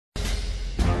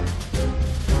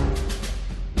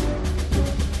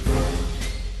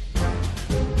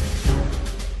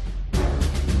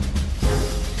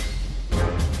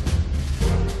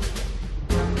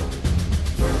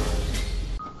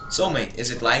So, mate,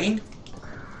 is it lagging?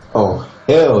 Oh,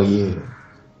 hell yeah. You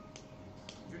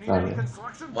need Oh, any yeah.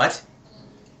 construction? What?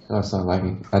 No, it's not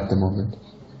lagging at the moment.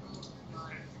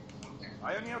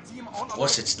 Pioneer team on Of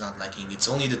course it's not lagging, it's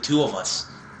only the two of us.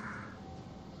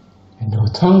 And no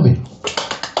Tommy.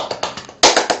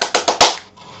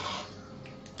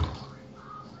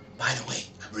 By the way,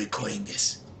 I'm recording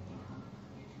this.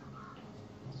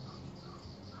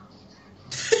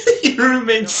 You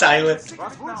remain silent.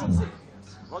 Was wünschen Sie?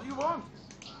 What do you want?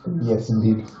 Yes,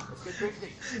 indeed. Es geht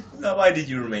richtig. Now, why did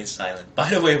you remain silent? By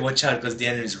the way, watch out, because the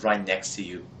enemy is right next to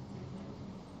you.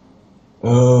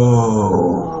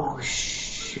 Oh,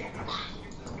 shit.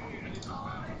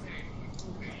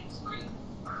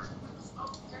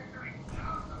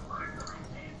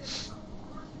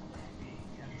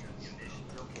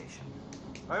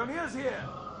 Pioneers here.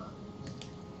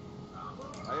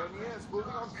 Pioneers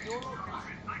moving on fuel.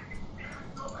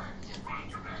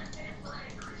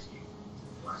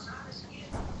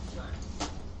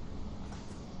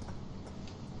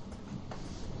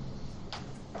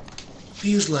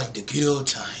 Feels like the good old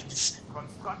times.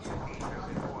 Construction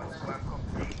reports were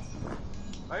complete.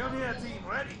 Pioneer team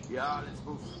ready? Yeah, let's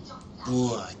move.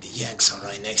 Boy, the Yanks are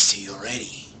right next to you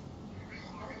already.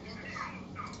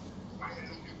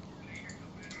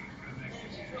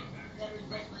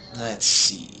 Let's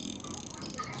see.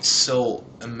 So,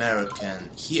 American.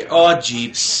 Here are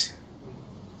jeeps.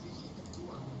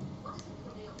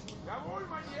 Jawohl,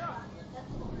 mein Herr.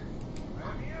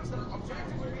 Pioneers,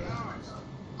 objective will be ours.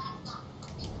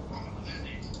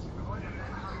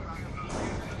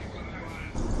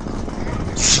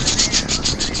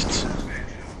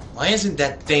 Why isn't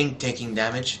that thing taking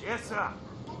damage? Yes, sir.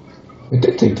 It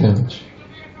did take damage.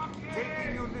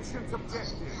 Taking munitions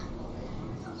objective.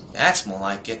 That's more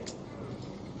like it.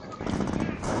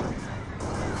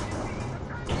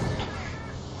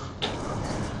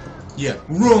 Yeah,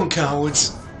 wrong,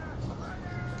 cowards.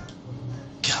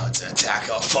 Cowards attack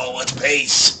our forward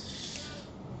base.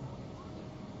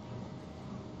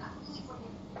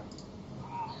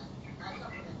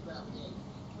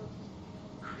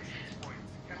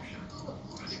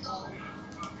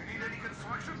 You need any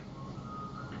construction?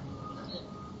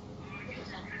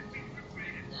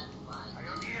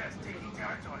 Pioneers taking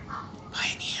territory.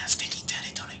 Pioneers taking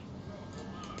territory.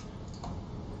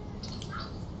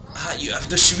 Ah, you have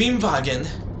the Schwimmwagen.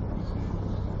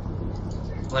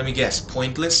 Let me guess,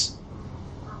 pointless?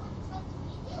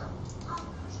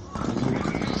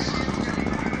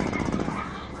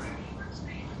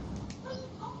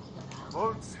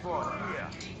 Volkssport here.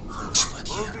 But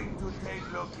yeah. Moving to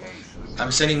take location.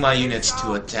 I'm sending my units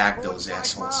to attack those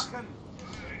assholes.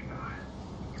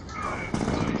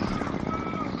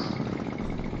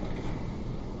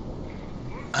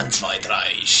 Eins, zwei,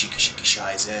 drei, schicke, schicke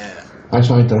Scheiße. 1,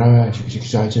 2, 3, shiki shiki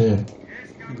shiki.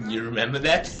 You remember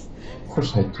that? Of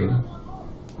course I do. We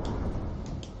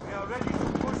are ready to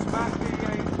push back the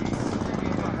Yankees.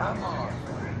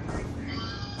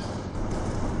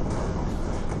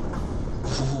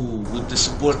 Ooh, with the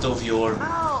support of your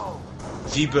Now!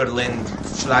 Viberland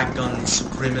flag gun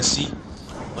supremacy.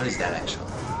 What is that actually?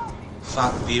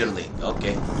 Fuck Virling,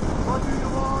 okay. What do you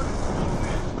want?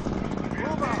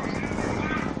 Move out!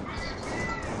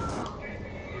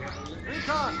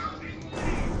 Recon!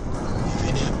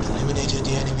 We've eliminated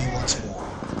the enemy once more.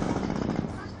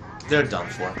 They're done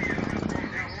for.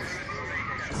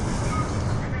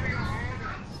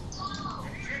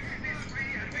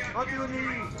 What do you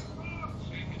need?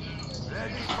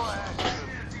 Ready for action.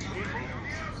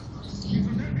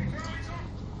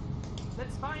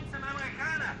 Let's find some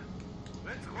Amerikaner.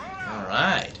 Let's roll out.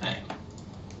 Alright.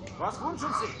 Was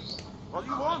wünschen Sie? What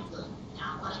do you want?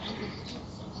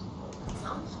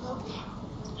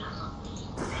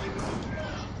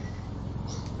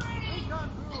 Recon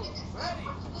crew, ready.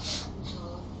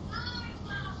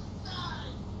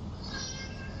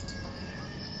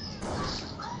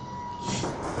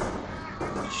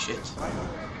 Shit.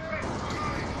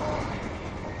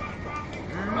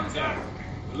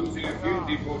 Losing a few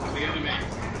people to the enemy.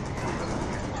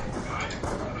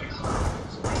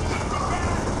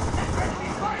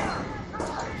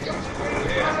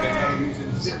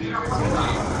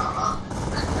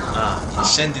 Ah,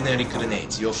 incendiary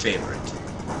grenades, your favorite.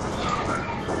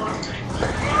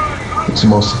 It's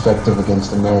most effective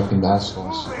against American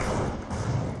assholes.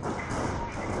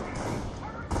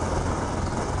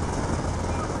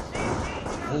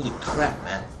 Holy crap,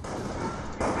 man.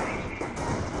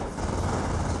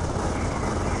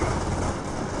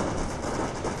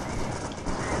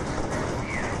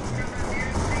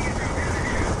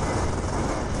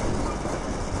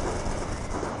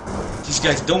 These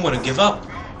guys don't want to give up.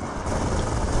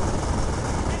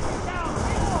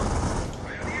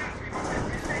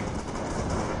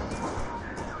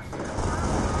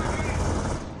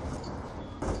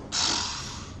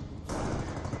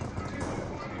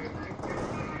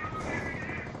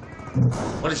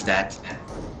 What is that?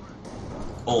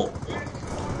 Oh, Do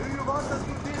you want us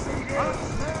to disengage?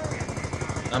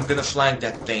 I'm gonna flank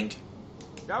that thing.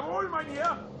 Jawohl,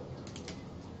 Mynheer.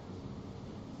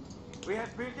 We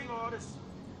have building orders.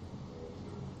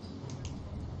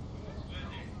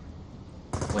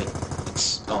 Wait,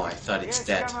 it's... Oh, I thought it's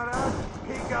dead. Kamerad,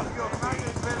 pick up your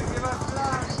magnet and give us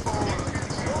blast for.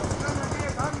 Those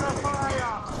grenadiers under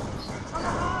fire.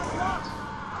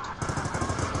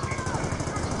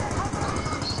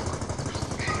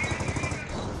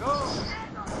 Go.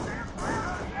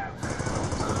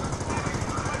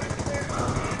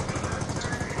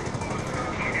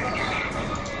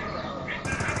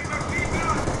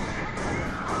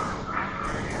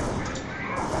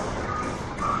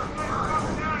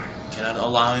 Cannot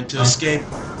allow him to escape.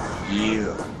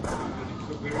 Yeah.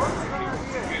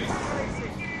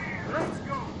 Let's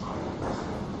go.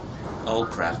 Oh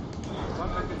crap.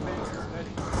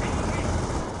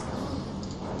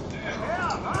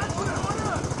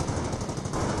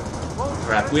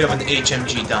 Crap, we have an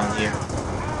HMG down here.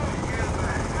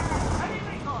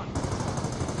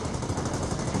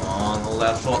 Come on, hold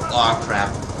that for... Oh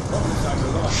crap.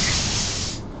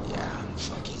 Yeah,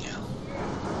 fucking hell.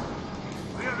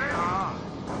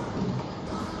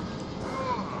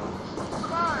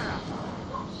 Fire!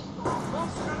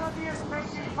 Those grenadiers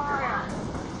making fire!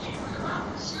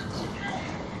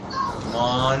 Come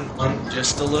on,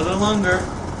 just a little longer.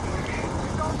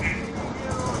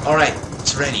 Alright,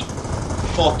 it's ready.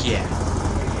 Fuck yeah.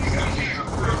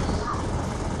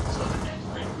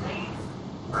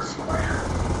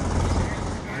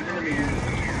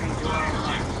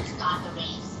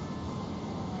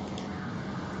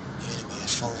 The enemy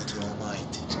has fallen to our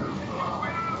might.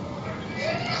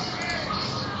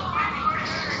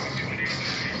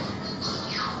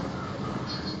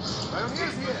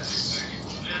 Pioneers here!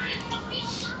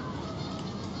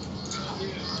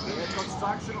 We have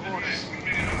construction orders.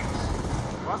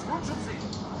 Was wünschen Sie?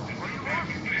 What do you want?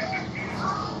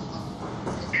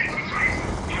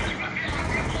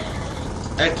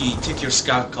 Eki, take your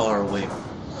scout car away.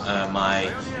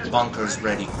 My bunker's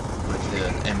ready with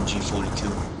the MG42.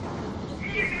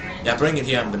 Yeah, bring it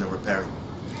here, I'm gonna repair it.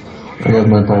 I got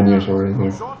my pioneers already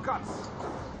here. Shortcuts!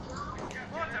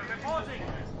 Reporting!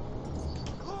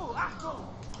 Crew, Achtung!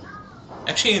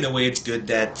 Actually, in a way, it's good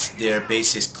that their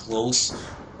base is close,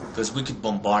 because we could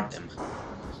bombard them.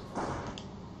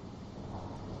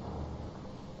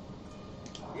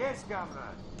 Yes,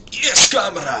 comrade. Yes,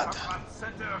 comrade!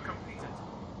 Center completed.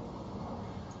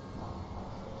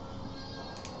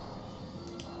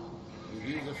 You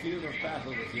view the field of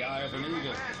battle with the eye of an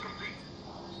eagle.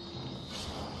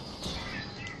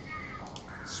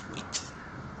 Sweet.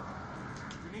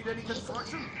 You need any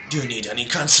construction? Do you need any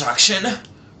construction?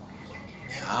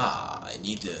 Yeah, I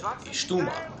need the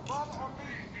Sturmarmee.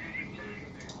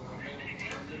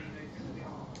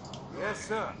 Yes,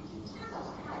 sir.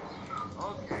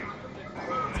 Okay.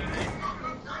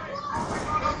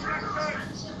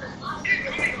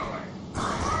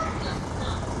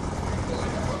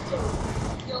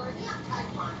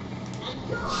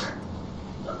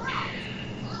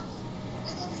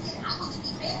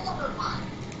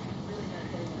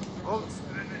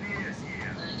 Volksgrenadiers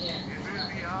here. It will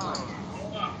be ours.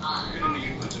 Enemy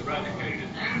was eradicated.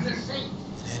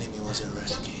 An enemy was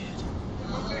eradicated.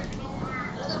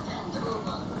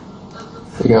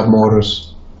 They got mortars.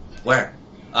 Where?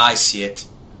 I see it.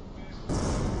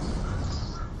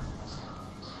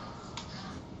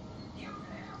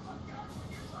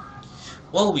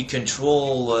 Well, we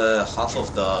control half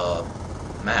of the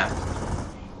map.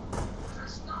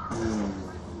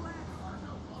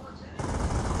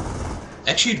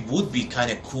 Actually, it would be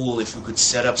kind of cool if we could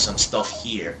set up some stuff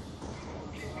here.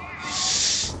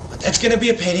 But that's gonna be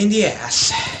a pain in the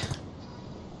ass.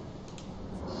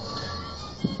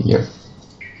 Yep.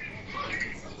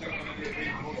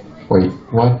 Wait,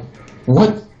 what?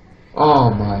 What? Oh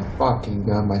my fucking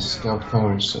god, my scout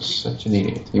car is just such an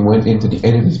idiot. He went into the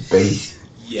enemy's base.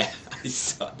 Yeah, I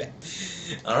saw that.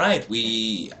 Alright,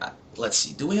 let's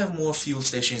see. Do we have more fuel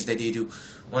stations that they do?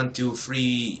 1, 2,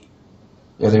 3...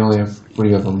 Yeah, they only have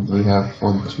 3 of them. We have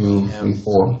 1, 2, 3,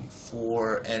 4.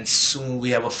 4, and soon we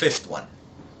have a 5th one.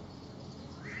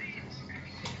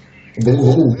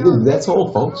 That's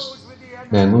all, folks.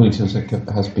 Man, Looney Tunes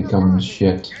has become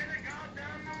shit.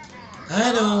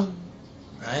 I know,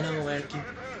 Erky.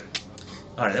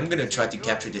 Alright, I'm gonna try to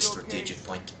capture this strategic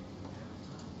point.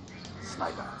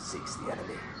 Sniper seeks the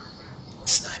enemy.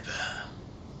 Sniper,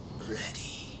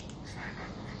 ready.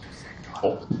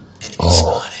 Oh. Enemy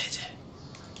spotted.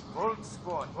 Volt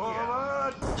squad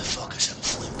forward. The fuckers have a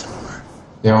flamethrower.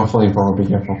 Yeah, I'm flamethrower, be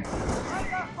careful.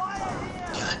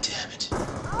 Get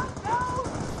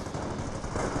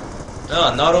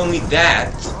Oh, not only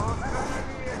that. Oh,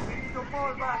 grenadiers, we need to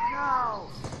fall back now.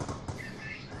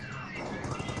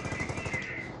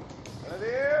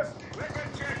 Grenadiers, weapon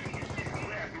check.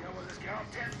 Where? You know what this count?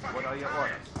 10 What are your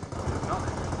orders?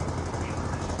 Nothing.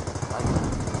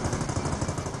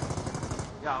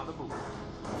 Yeah, on the move.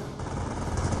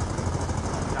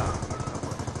 Yeah.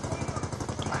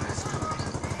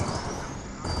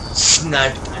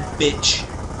 Sniped, bitch.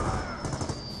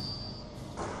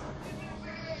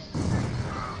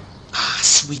 Ah,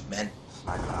 sweet man.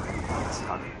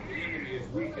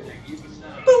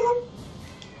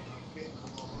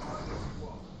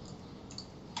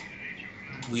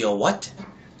 We are what?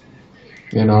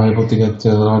 You're now able to get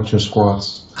larger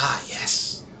squads. Ah,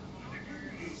 yes.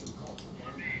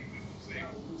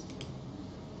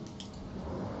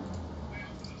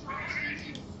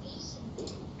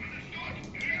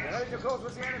 We're ready to close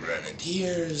with the enemy.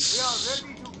 Grenadiers. We are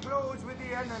ready to close with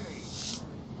the enemy.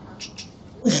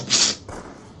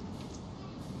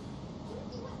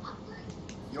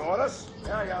 Your orders?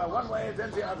 Yeah, yeah, one way,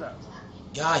 then the other.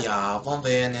 Yeah, one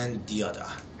way and then the other.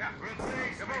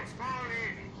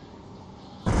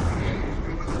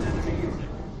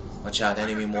 Watch out,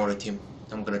 enemy mortar team.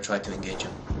 I'm gonna try to engage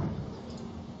him.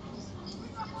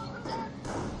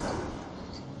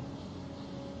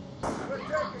 We're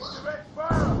taking direct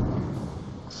fire.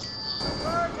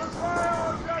 Direct fire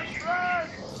on that flank.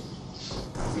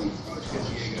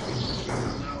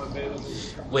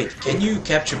 Wait, can you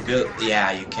capture build?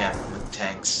 Yeah, you can with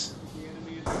tanks.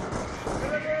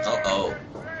 Uh-oh.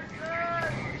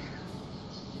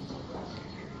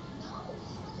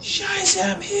 Scheiße,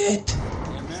 I'm hit. The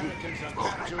Americans are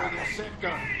capturing a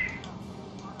sector.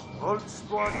 Hold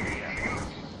squad here.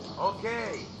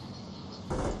 Okay.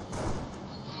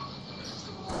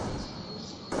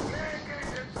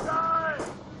 Engage inside.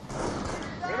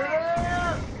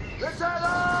 Grenadiers, let's head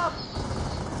up.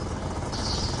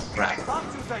 Crap.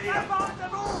 Sharpshooter here. Step on the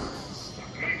move.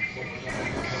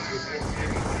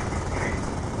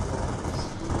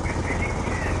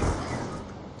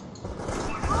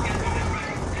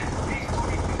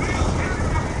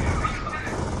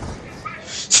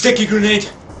 Sticky grenade.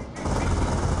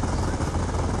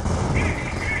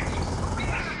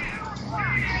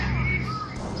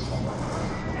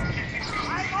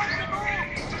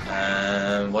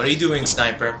 What are you doing,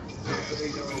 sniper?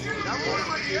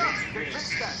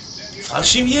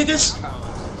 Fallschirmjägers?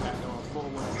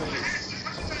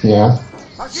 Yeah.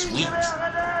 Sweet.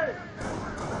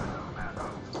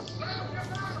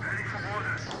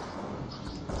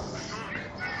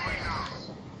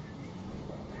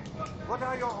 What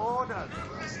are your orders?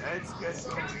 Let's get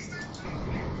going.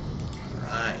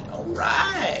 Right,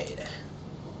 alright.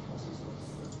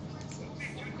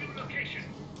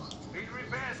 Need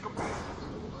repairs complete.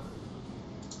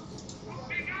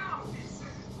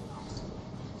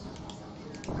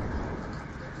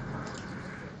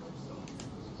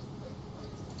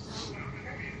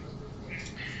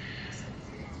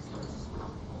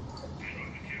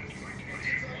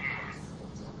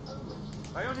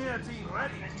 Pioneer team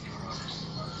ready.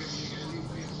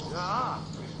 Ja.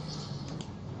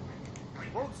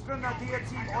 Volksgrenadier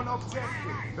team on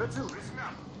objective. Hör zu. Listen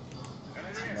up.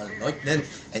 I'm a lieutenant,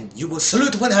 and you will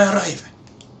salute when I arrive.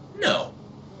 No.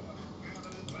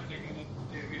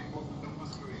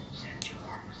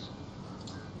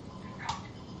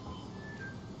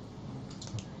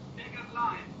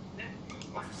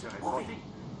 Officer reporting.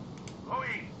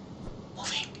 Moving.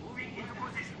 Moving. Moving into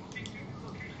position.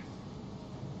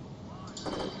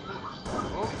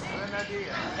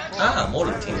 Volksgrenadier. Ah,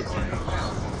 mortar team.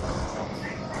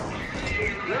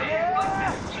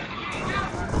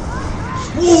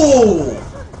 Whoa!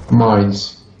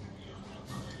 Mines.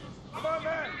 Come on,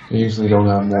 man. They usually don't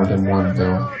have more than one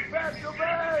though. Back to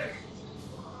base.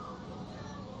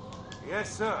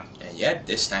 Yes, sir. And yet,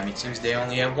 this time it seems they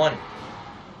only have one.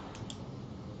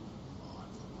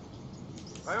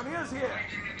 Pioneers here.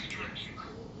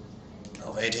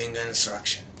 Awaiting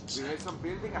instructions. We have some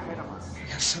building ahead of us. We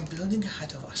have some building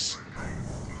ahead of us.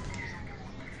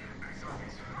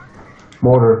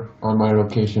 Mortar on my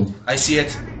location. I see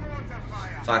it.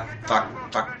 Fuck.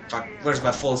 Where's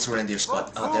my full surrender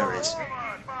spot? Oh, there it is.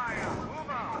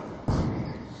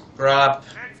 Crap.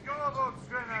 Let's go,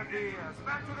 Volksgrenadiers.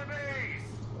 Back to the base.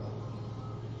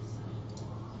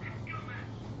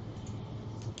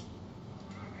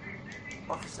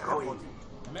 Officer, reporting.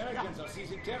 Americans are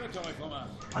seizing territory from us.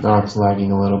 Now it's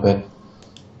lagging a little bit.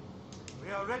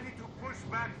 We are ready to push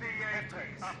back the air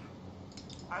tanks.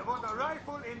 I want a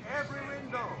rifle in every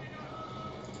window.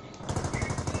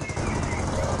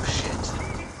 Oh shit.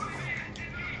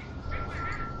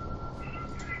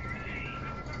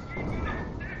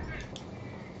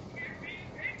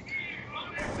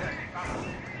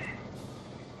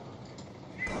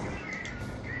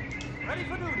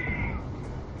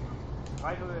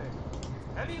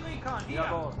 Heavy recon here.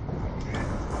 Oh.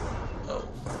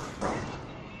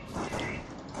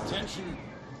 Attention!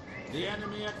 The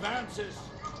enemy advances!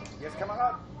 Yes,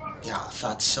 Kamerad. Yeah, I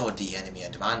thought so. The enemy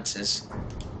advances.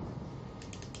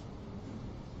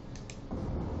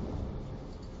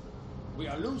 We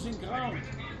are losing ground!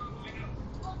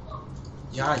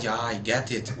 Yeah, I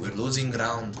get it. We're losing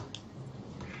ground.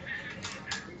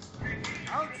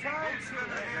 Outside,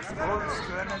 Volks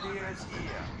Grenadiers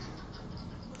here.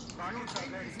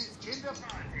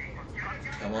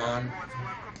 Come on.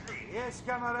 Yes,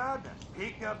 Kamerad.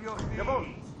 Pick up your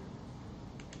speed.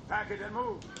 Pack it and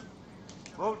move.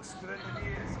 Volks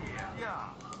Grenadiers here. Yeah.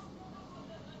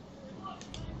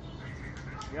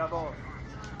 Yeah, boss.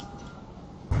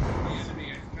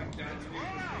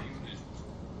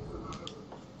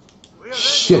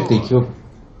 Shit, they killed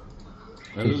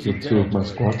We're They losing killed two of my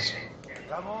territory. squads.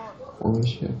 Come on. Holy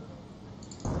shit.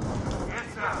 Yes,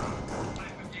 sir.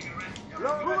 Move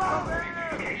out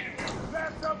there!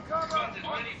 Grab some cover!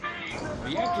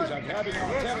 The Yankees are grabbing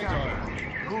our Yes, territory. sir.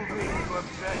 Moving to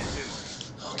objective.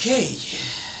 Okay.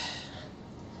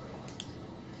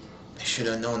 I should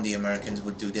have known the Americans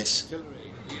would do this.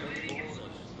 Artillery, the early orders.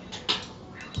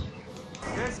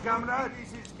 Yes, comrade,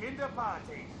 this is Kinder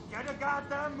Party. Get a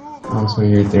goddamn move on. Also,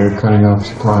 they're cutting off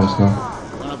supplies now.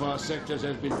 One of our sectors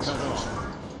has been cut off.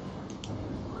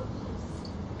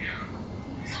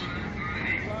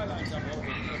 Supply lines are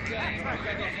open. Attack,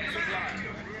 cut off from supply.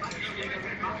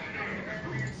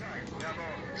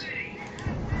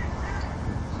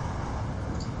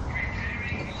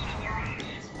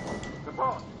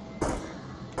 Support.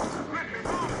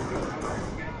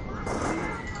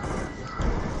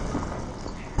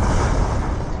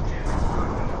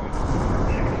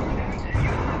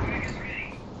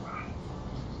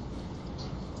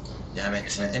 Damn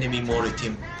it, enemy mortar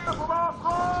team.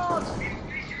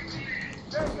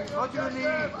 What do you need?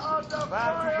 Back to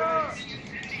base.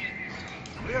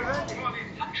 We're ready. Moving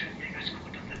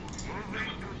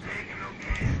to take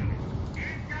location.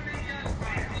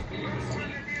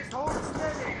 Hold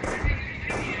steady.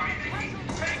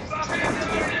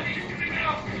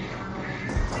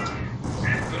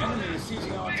 The enemy is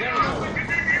seizing our territory.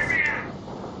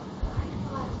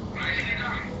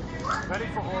 Ready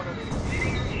for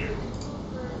orders.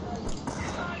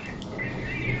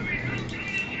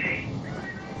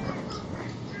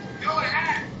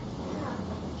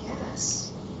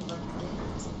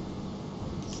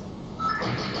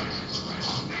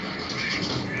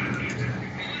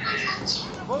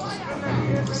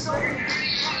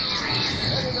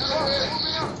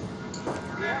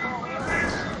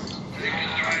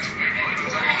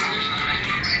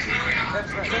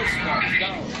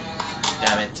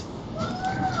 Damn it.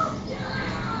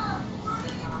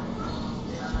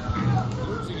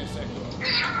 Losing a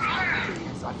sector.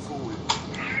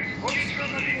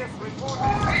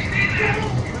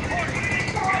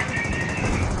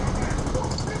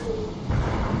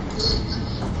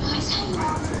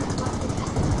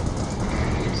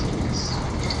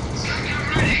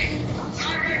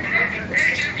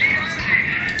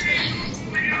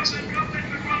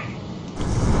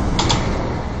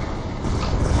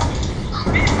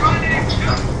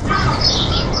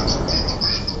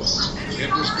 We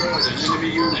have destroyed an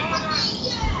enemy unit.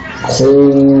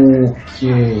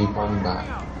 Okay, coming back.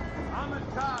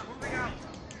 Armored car moving out.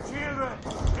 Children,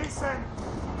 listen.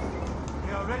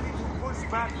 We are ready to push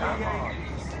back the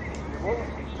Yankees.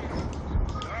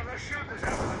 The shooters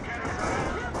have the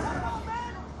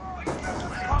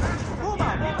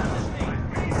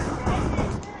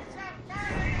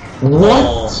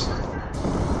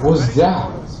What was that?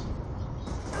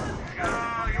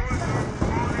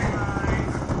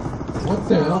 What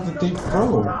the hell did they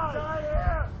throw?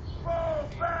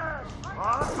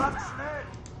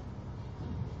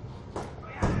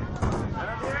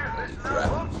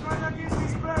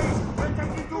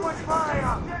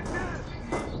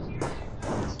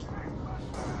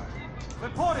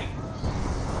 Reporting.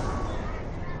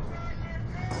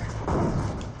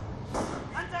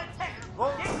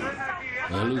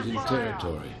 We're losing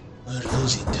territory. We're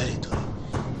losing territory.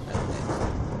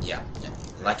 Yeah,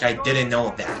 like I didn't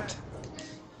know that.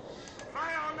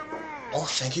 Oh,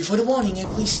 thank you for the warning,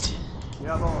 at least.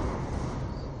 Yeah, boss.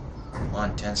 Come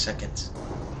on, 10 seconds.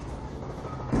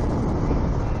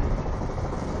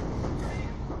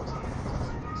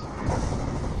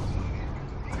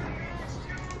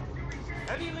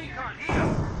 Heavy recon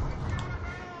here.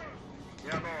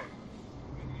 Yeah, boss.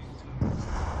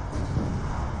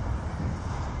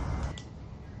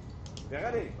 We're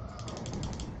ready.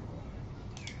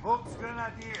 Volks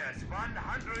Grenadiers,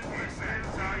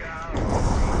 100% are out.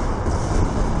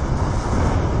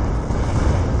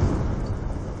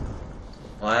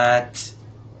 What?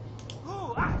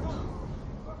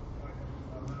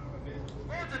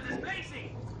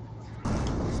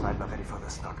 Sniper ready for the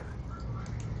snuggle.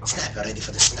 Sniper ready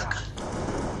for the snuggle.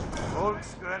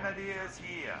 Volksgrenadiers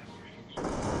here.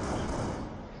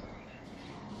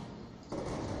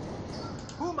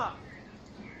 Puma!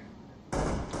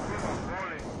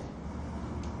 Rolling.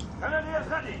 Grenadiers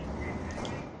ready!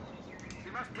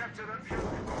 We must capture that fuel.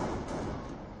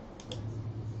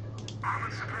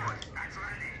 Armored support, that's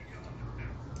ready.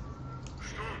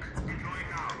 Sturk, deploying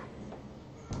now.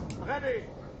 Ready!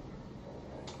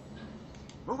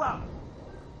 Move out!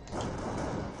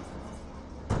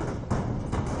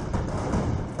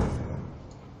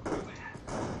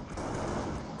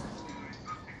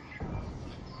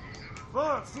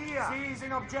 Volks, here!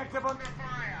 Seizing objective under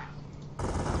fire!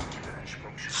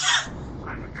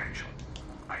 I'm a crack shot.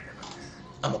 I never miss.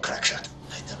 I'm a crack shot.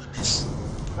 I never miss.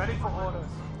 Ready for orders.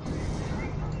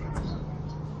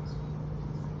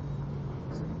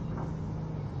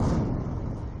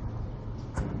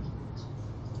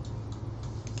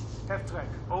 F-track,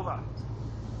 over.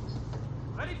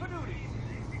 Ready for duty.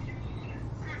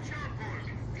 Good job, Volk.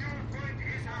 Fuel point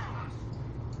is ours.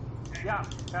 Yeah,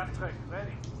 F-track,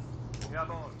 ready.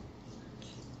 Jawohl.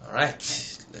 Alright,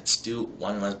 let's do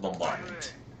one last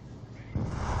bombardment.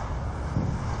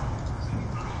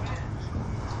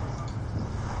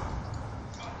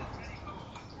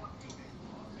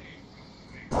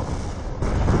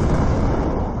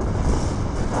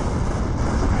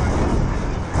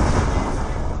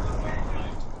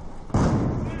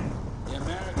 The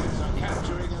Americans are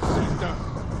capturing a sector.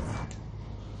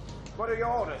 What are your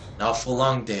orders? Now for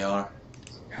long they are.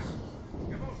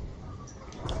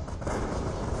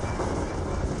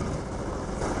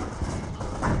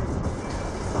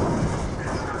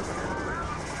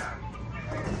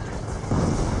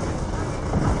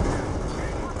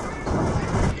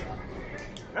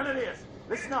 Grenadiers,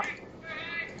 listen up.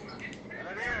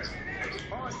 Grenadiers,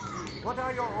 point. What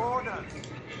are your orders?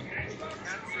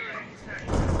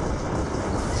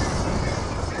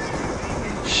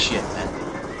 Shit, man.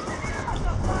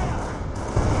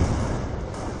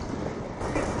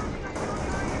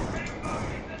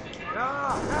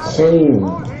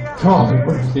 Oh God,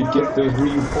 where did they get those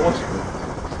reinforcements?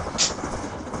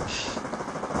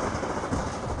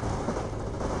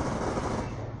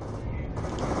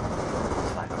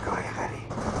 Sniper guy ready.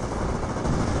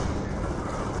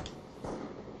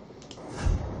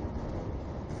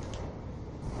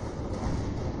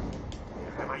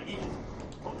 Am I in?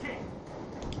 Okay.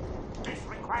 This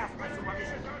requires my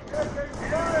supervision.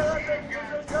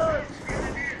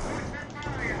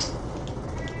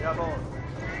 Jawohl.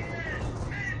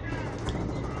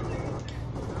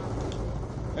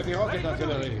 Heavy rocket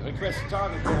artillery. Request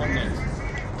target coordinates.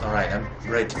 Alright, I'm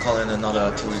ready to call in another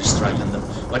artillery strike on them.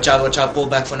 Watch out, pull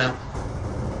back for now.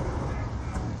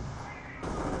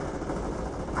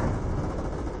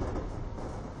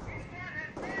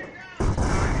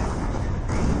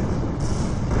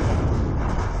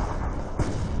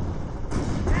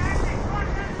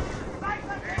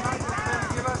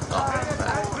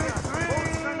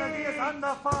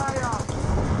 Under fire!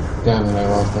 Damn it, I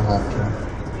lost the half track.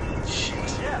 Shit.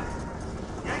 Yes!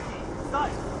 Yankee,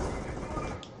 sight!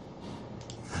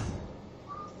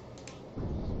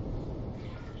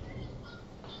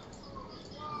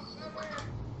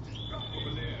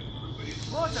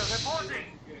 Mortar reporting!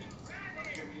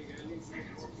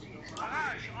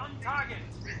 Barrage on target!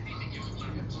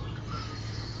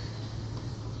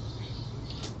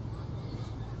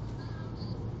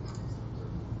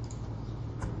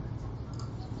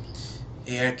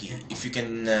 Hey Erky, if you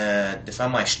can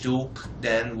defend my Stuk,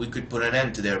 then we could put an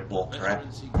end to their bulk, right?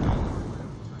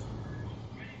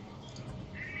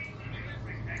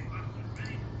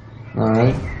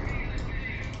 Alright.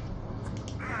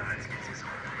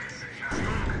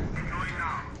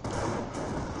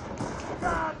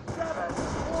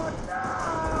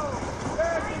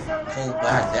 Pull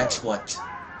back, that's what.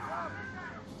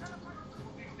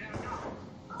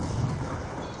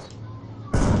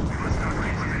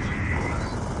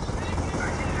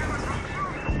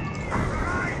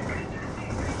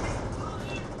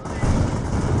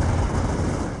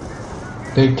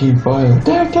 They keep fire.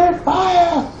 They keep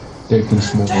fire. They can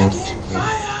smoke out.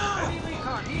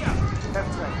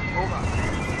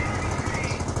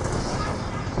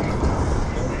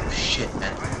 Shit,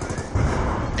 man.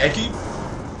 Erky,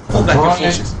 pull back your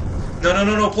forces.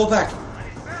 No, pull back.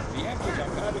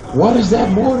 What is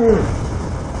that mortar?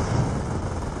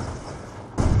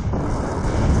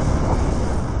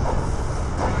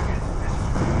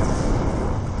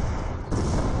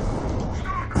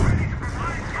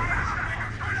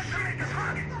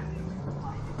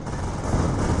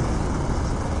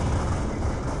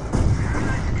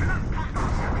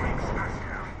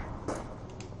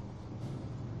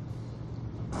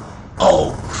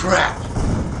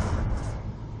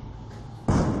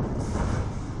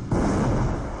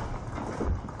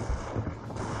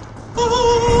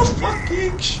 Oh,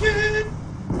 fucking shit!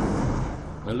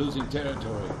 We're losing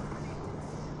territory.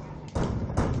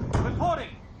 Reporting!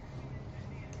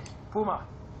 Puma.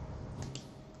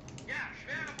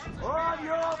 On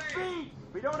your feet!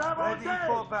 We don't have all day! Ready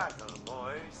for battle,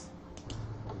 boys.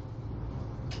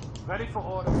 Ready for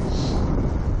order.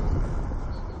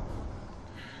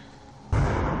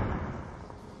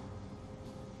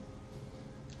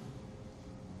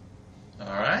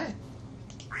 Alright.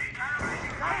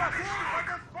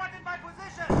 Spotted my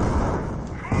position!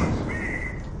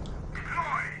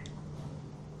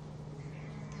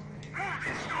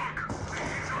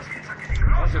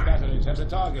 All the batteries have the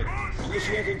target.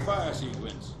 Initiating fire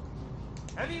sequence.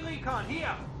 Heavy recon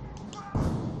here!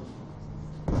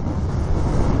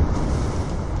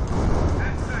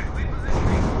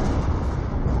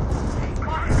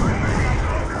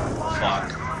 Fuck.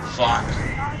 Fuck.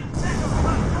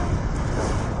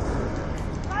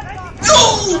 No!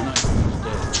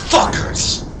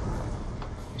 Fuckers!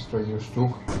 Destroy your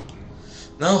Stug.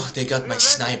 No, they got my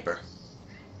sniper.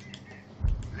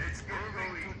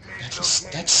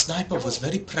 That sniper was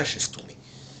very precious to me.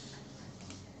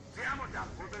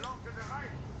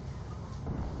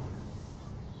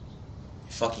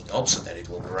 Fucking hope so that it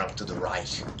will belong to the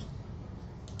Reich.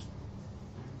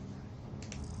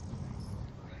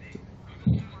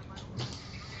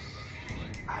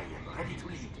 I am ready to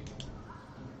lead.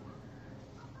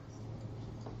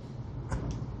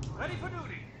 Ready for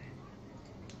duty.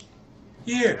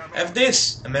 Here, have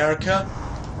this, America.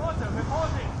 Order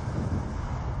reporting.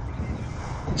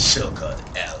 So-called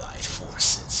Allied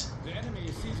forces. The enemy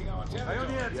is seizing our territory.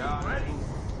 Pioneer team ready.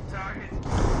 Target.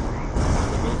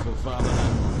 The grateful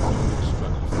fatherland will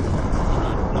struggle for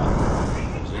our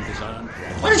blood. Zinc are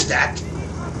unproven. What is that?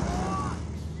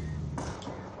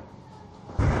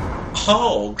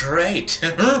 Oh, great.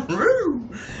 America.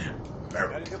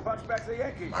 Ready to punch back the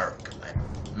Yankees. America, man.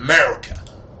 America.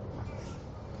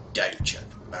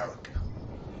 Deutschland. America.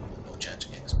 No chance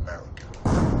against America.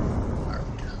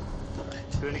 America.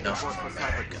 Right. Enough of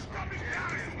America.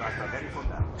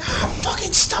 Ah,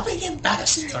 fucking stop it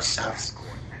embarrassing yourselves.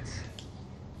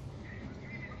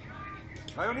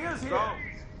 Pioneers here.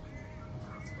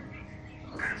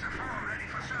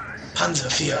 Panzer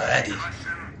IV ready.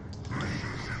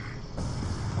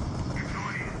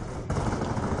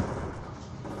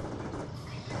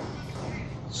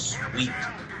 Sweet.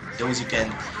 Those who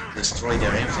can destroy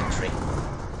their infantry.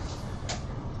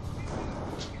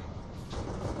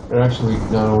 They're actually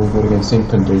not only good against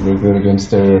infantry, they're good against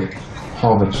their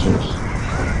howitzers.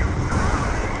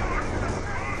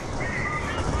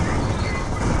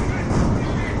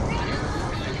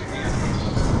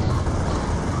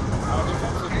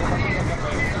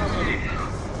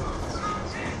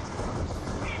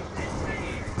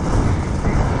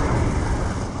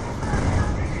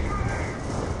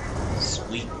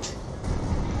 Sweet.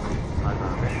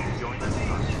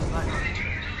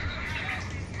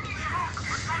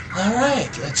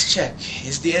 Alright, let's check.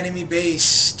 Is the enemy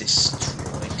base destroyed?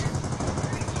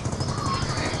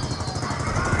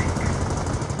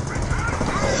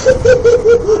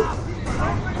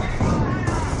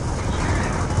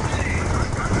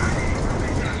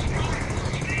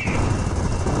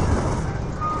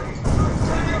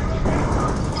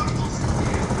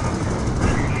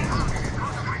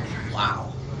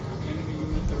 Wow.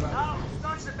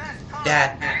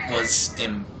 That was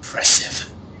impressive.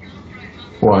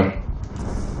 What?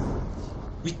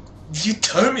 You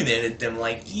terminated them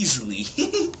like easily.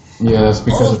 Yeah, that's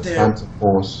because All of their- Panzer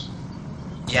Force.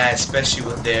 Yeah, especially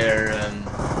with their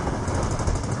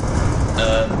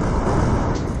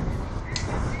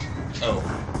oh,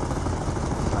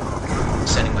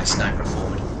 sending my sniper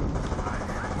forward.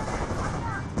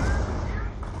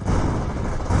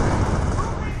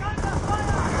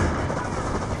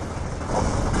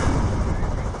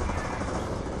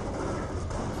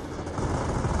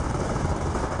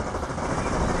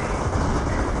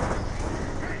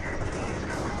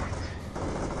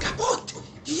 Kaput!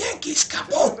 The Yankees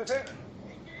kaput!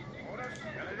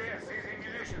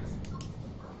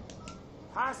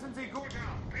 Passen Sie gut auf.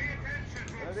 Pay attention.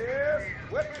 Grenadiers,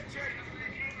 weapon check.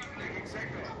 Taking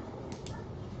sector.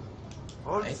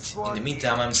 Right. In the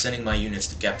meantime, I'm sending my units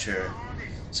to capture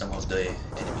some of the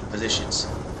enemy positions.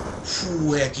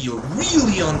 Phew, heck, you're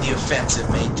really on the offensive,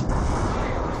 mate.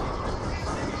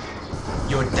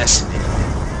 You're decimated.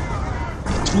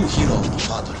 A true hero of the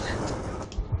fatherland.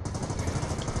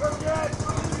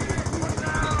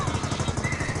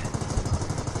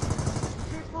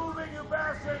 Keep moving, you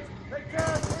bastards! They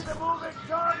can't hit the moving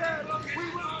target! We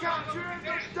will capture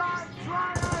the dark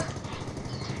triad!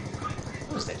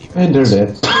 What was that even? And they're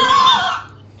dead.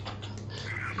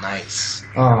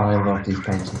 Oh, I love these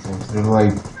Panzer tanks. They're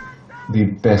like the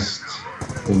best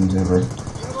things ever.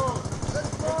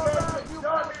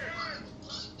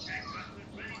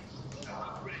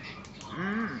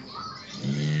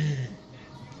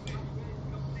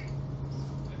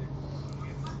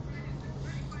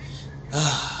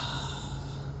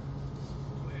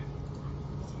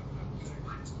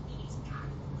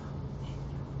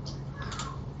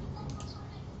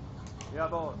 Yeah,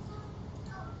 boss.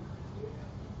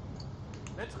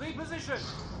 Let's reposition.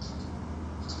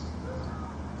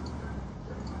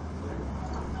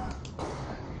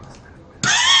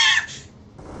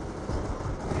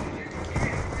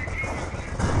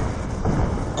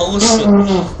 Oh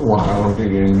shit. Wow, they're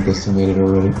getting decimated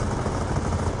already.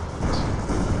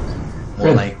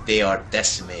 More like they are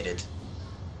decimated.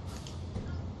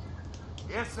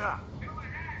 Yes, sir.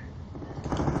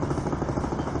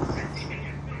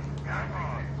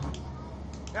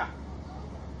 Yeah.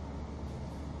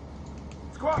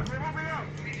 Squad, we're moving out.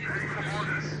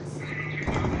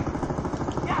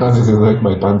 How does it like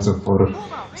my Panzer IV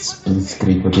speed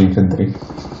scream with infantry?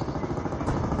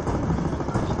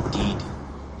 Indeed.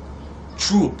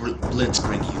 True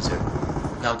blitzkrieg user.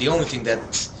 Now the only thing that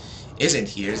isn't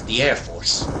here is the Air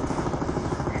Force.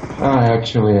 I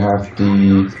actually have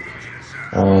the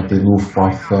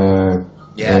Luftwaffe.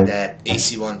 Yeah, that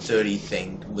AC-130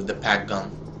 thing with the pack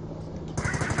gun.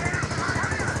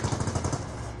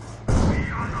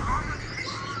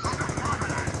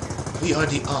 We are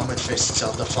the armored fists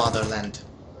of the fatherland.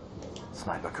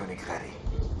 Sniper König ready.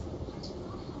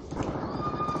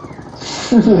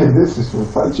 This is for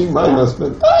punching my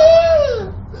husband.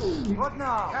 What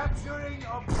now? Capturing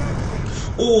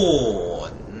objective. Oh,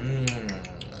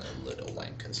 little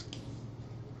wankers.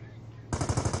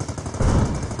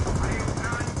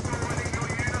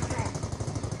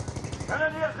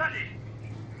 Grenadiers ready.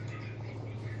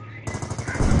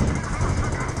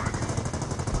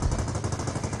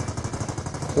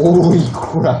 Holy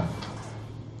crap!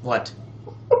 What?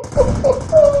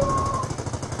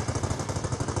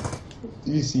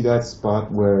 Do you see that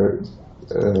spot where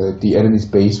the enemy's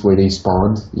base where they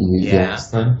spawned Yeah.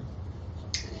 last time?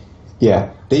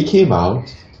 Yeah, they came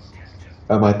out.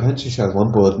 My Panzer shot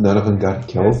one bullet, none of them got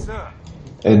killed, Yes, sir.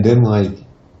 and then like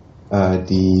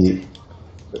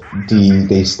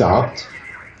they stopped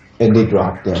and they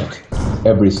dropped dead.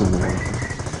 Every single one.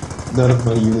 None of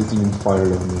my units even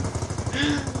fired on me.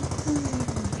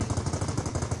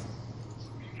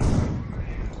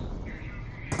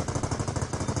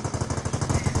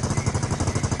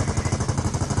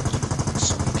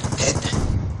 Dead.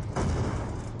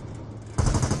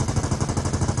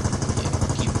 Yeah,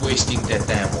 keep wasting that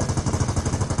ammo.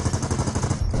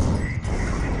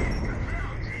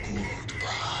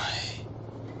 Goodbye.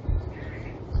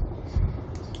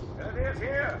 Grenadiers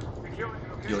here. Securing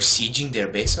location. You're sieging their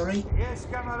base already? Yes,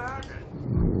 Kamerad.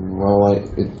 Well,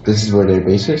 this is where their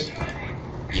base is.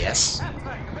 Yes.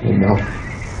 You know.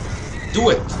 Do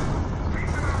it!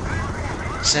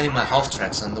 Sending my half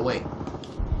tracks on the way.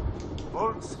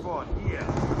 Bolt squad here.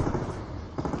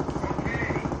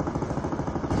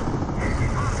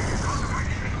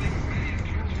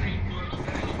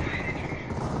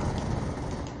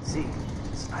 See,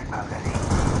 sniper ready.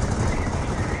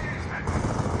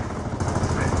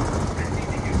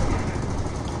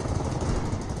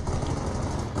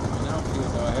 An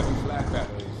outfield our heavy flak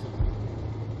batteries.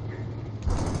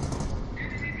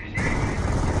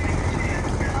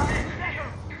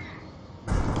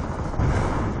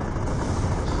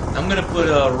 I'm gonna put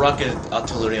a rocket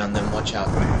artillery on them, watch out.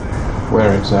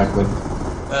 Where exactly?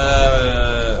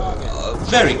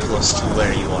 Very close to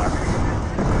where you are.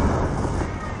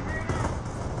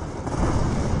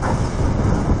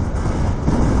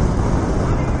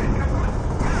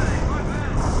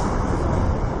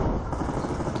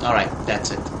 Alright,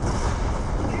 that's it.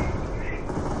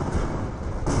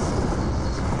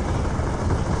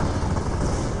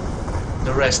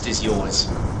 The rest is yours.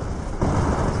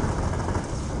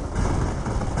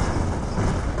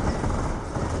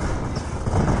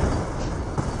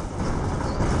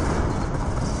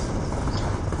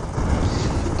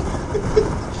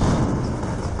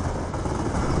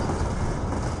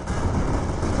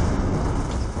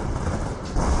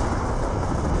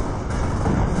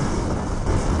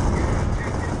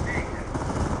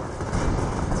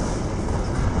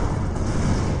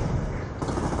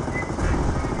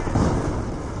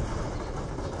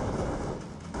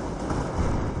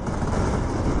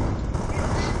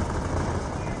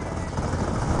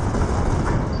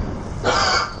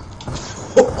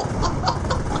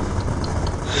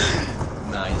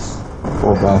 Nice.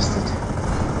 Poor bastard.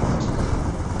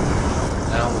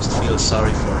 I almost feel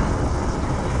sorry for him.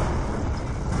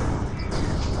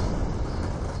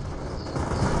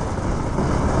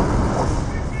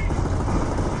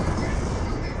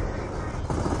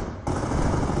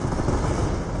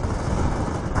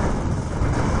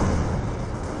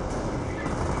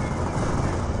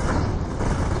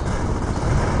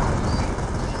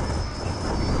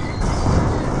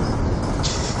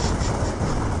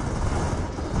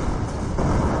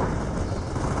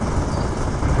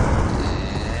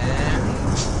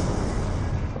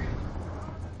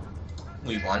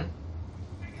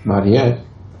 Not yet.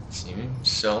 Seems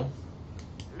so.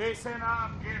 Listen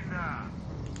up, Kinder.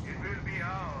 It will be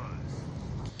ours.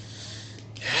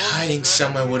 Hiding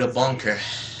somewhere with a bunker.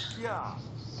 Yeah.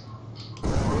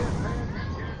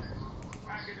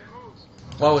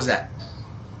 What was that?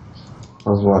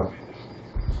 How's what?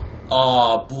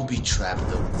 Oh, booby trap,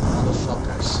 the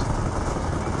motherfuckers.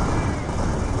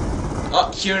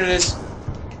 Oh, here it is.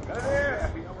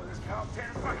 I've been over this cow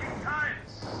 10 fucking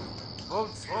times.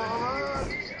 Boats forward.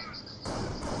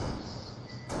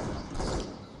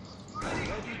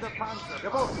 Ready the Panzer. The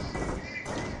boat.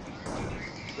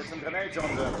 Get some grenades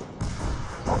on them.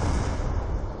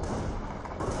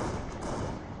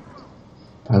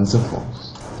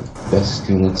 Panzerfaust. The best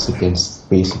units against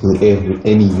basically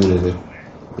any unit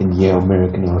in the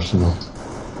American arsenal.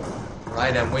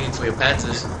 Right, I'm waiting for your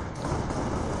panzers.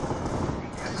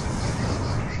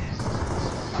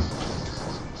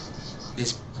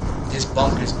 This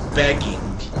bunker's begging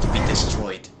to be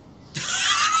destroyed.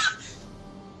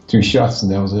 2 shots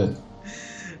and that was it.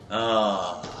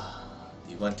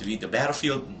 You want to leave the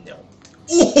battlefield? No.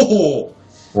 Oh,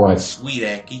 What? sweet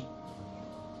Aki.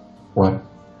 What?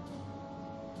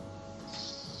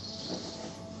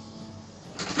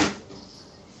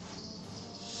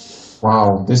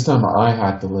 Wow, this time I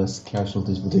had the less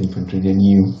casualties with infantry than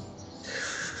you.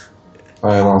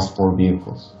 I lost 4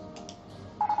 vehicles.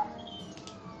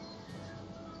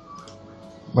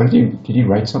 What did you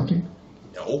write something?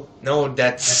 No,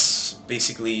 that's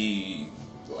basically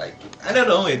like, I don't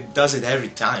know, it does it every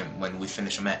time when we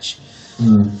finish a match.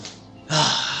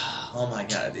 Oh my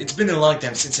god, it's been a long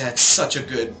time since I had such a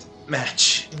good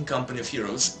match in Company of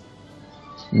Heroes.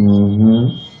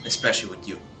 Mm-hmm. Especially with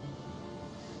you.